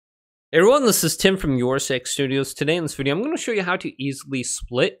Hey everyone, this is Tim from YourSixStudios. Today in this video, I'm going to show you how to easily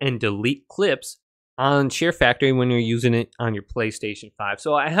split and delete clips on Sharefactory when you're using it on your PlayStation 5.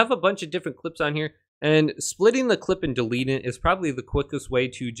 So I have a bunch of different clips on here, and splitting the clip and deleting it is probably the quickest way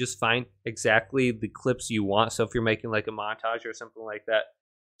to just find exactly the clips you want. So if you're making like a montage or something like that.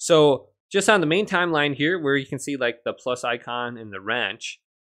 So just on the main timeline here, where you can see like the plus icon and the wrench,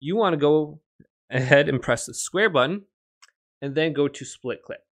 you want to go ahead and press the square button and then go to split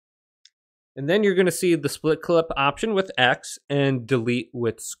clip. And then you're going to see the split clip option with X and delete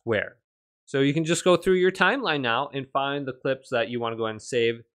with square. So you can just go through your timeline now and find the clips that you want to go ahead and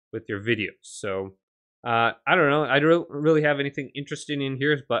save with your videos. So I don't know. I don't really have anything interesting in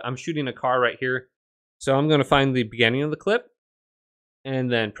here, but I'm shooting a car right here. So I'm going to find the beginning of the clip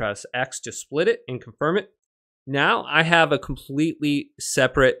and then press X to split it and confirm it. Now I have a completely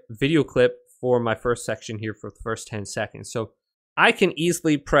separate video clip for my first section here for the first 10 seconds. So I can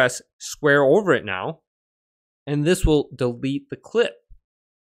easily press square over it now, and this will delete the clip.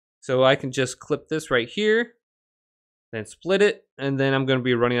 So I can just clip this right here, then split it, and then I'm going to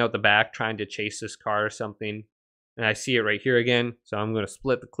be running out the back trying to chase this car or something. And I see it right here again, so I'm going to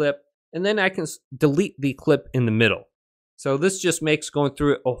split the clip, and then I can delete the clip in the middle. So this just makes going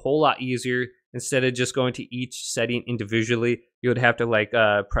through it a whole lot easier. Instead of just going to each setting individually, you would have to like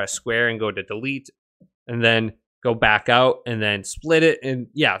press square and go to delete, and then go back out and then split it. And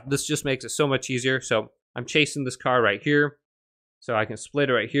yeah, this just makes it so much easier. So I'm chasing this car right here. So I can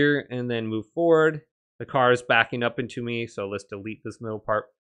split it right here and then move forward. The car is backing up into me. So let's delete this middle part.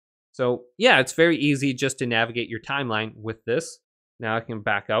 So yeah, it's very easy just to navigate your timeline with this. Now I can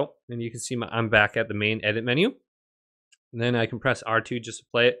back out and you can see I'm back at the main edit menu. And then I can press R2 just to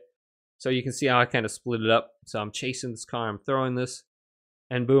play it. So you can see how I kind of split it up. So I'm chasing this car, I'm throwing this.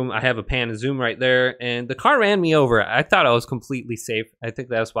 And boom, I have a pan and zoom right there. And the car ran me over. I thought I was completely safe. I think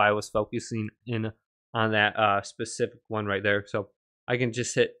that's why I was focusing in on that specific one right there. So I can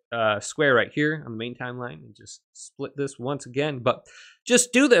just hit square right here on the main timeline and just split this once again. But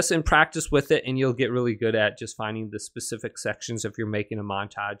just do this and practice with it, and you'll get really good at just finding the specific sections if you're making a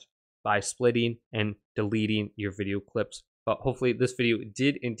montage by splitting and deleting your video clips. But hopefully this video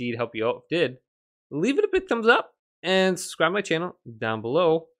did indeed help you out. If it did, leave it a big thumbs up. And subscribe to my channel down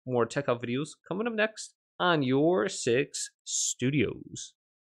below. More tech out videos coming up next on YourSixStudios.